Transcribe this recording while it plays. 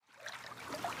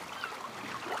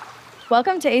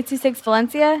Welcome to 826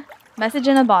 Valencia, message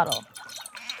in a bottle.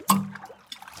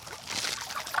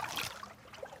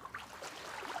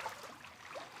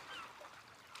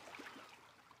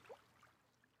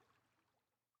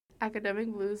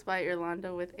 Academic Blues by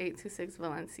Irlanda with 826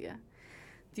 Valencia.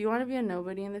 Do you want to be a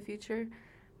nobody in the future?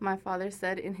 My father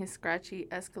said in his scratchy,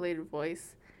 escalated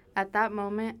voice. At that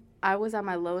moment, I was at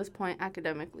my lowest point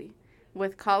academically.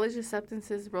 With college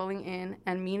acceptances rolling in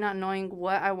and me not knowing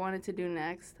what I wanted to do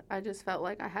next, I just felt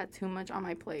like I had too much on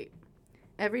my plate.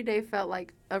 Every day felt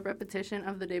like a repetition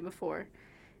of the day before,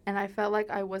 and I felt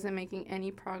like I wasn't making any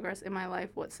progress in my life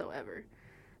whatsoever.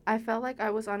 I felt like I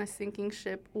was on a sinking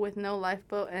ship with no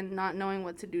lifeboat and not knowing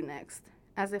what to do next,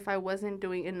 as if I wasn't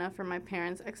doing enough for my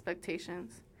parents'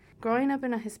 expectations. Growing up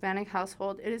in a Hispanic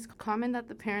household, it is common that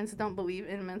the parents don't believe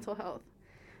in mental health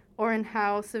or in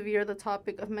how severe the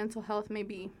topic of mental health may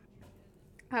be.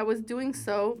 I was doing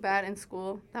so bad in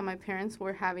school that my parents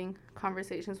were having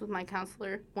conversations with my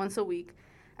counselor once a week,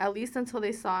 at least until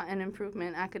they saw an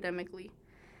improvement academically.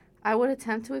 I would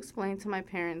attempt to explain to my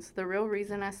parents the real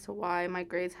reason as to why my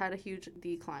grades had a huge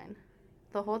decline.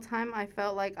 The whole time I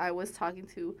felt like I was talking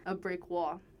to a brick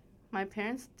wall. My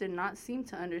parents did not seem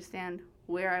to understand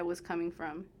where I was coming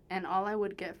from, and all I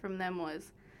would get from them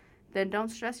was, then don't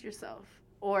stress yourself,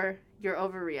 or you're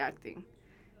overreacting.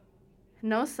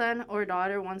 No son or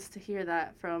daughter wants to hear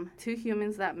that from two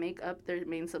humans that make up their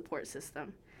main support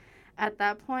system. At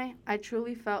that point, I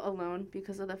truly felt alone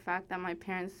because of the fact that my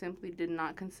parents simply did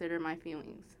not consider my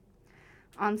feelings.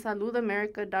 On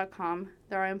saludamerica.com,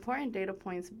 there are important data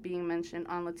points being mentioned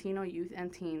on Latino youth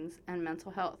and teens and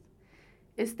mental health.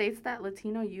 It states that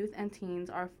Latino youth and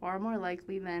teens are far more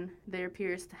likely than their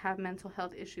peers to have mental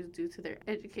health issues due to their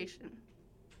education.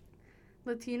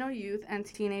 Latino youth and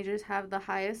teenagers have the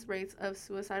highest rates of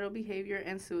suicidal behavior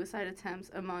and suicide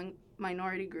attempts among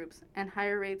minority groups and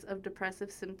higher rates of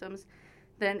depressive symptoms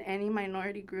than any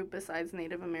minority group besides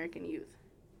Native American youth.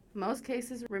 Most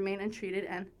cases remain untreated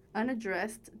and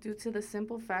unaddressed due to the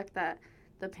simple fact that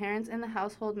the parents in the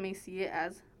household may see it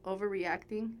as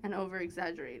overreacting and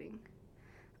over-exaggerating.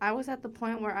 I was at the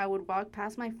point where I would walk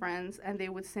past my friends and they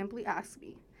would simply ask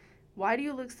me, "Why do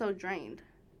you look so drained?"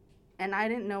 And I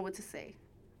didn't know what to say.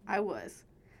 I was.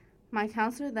 My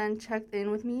counselor then checked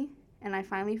in with me, and I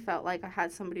finally felt like I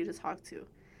had somebody to talk to,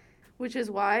 which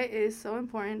is why it is so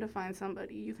important to find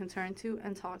somebody you can turn to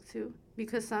and talk to,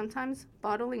 because sometimes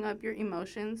bottling up your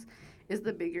emotions is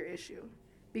the bigger issue,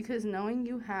 because knowing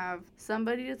you have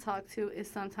somebody to talk to is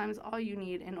sometimes all you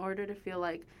need in order to feel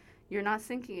like you're not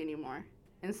sinking anymore.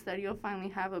 Instead, you'll finally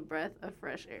have a breath of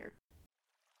fresh air.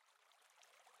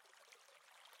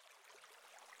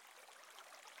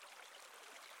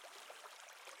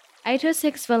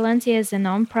 826 Valencia is a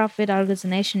non-profit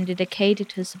organization dedicated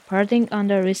to supporting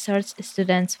under-researched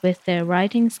students with their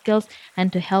writing skills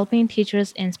and to helping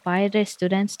teachers inspire their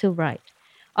students to write.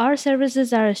 Our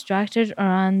services are structured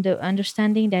around the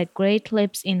understanding that great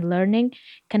leaps in learning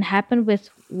can happen with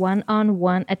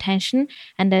one-on-one attention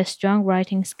and that strong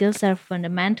writing skills are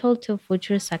fundamental to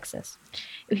future success.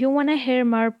 If you want to hear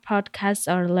more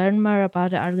podcasts or learn more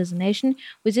about the organization,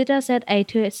 visit us at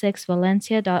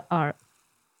 826valencia.org.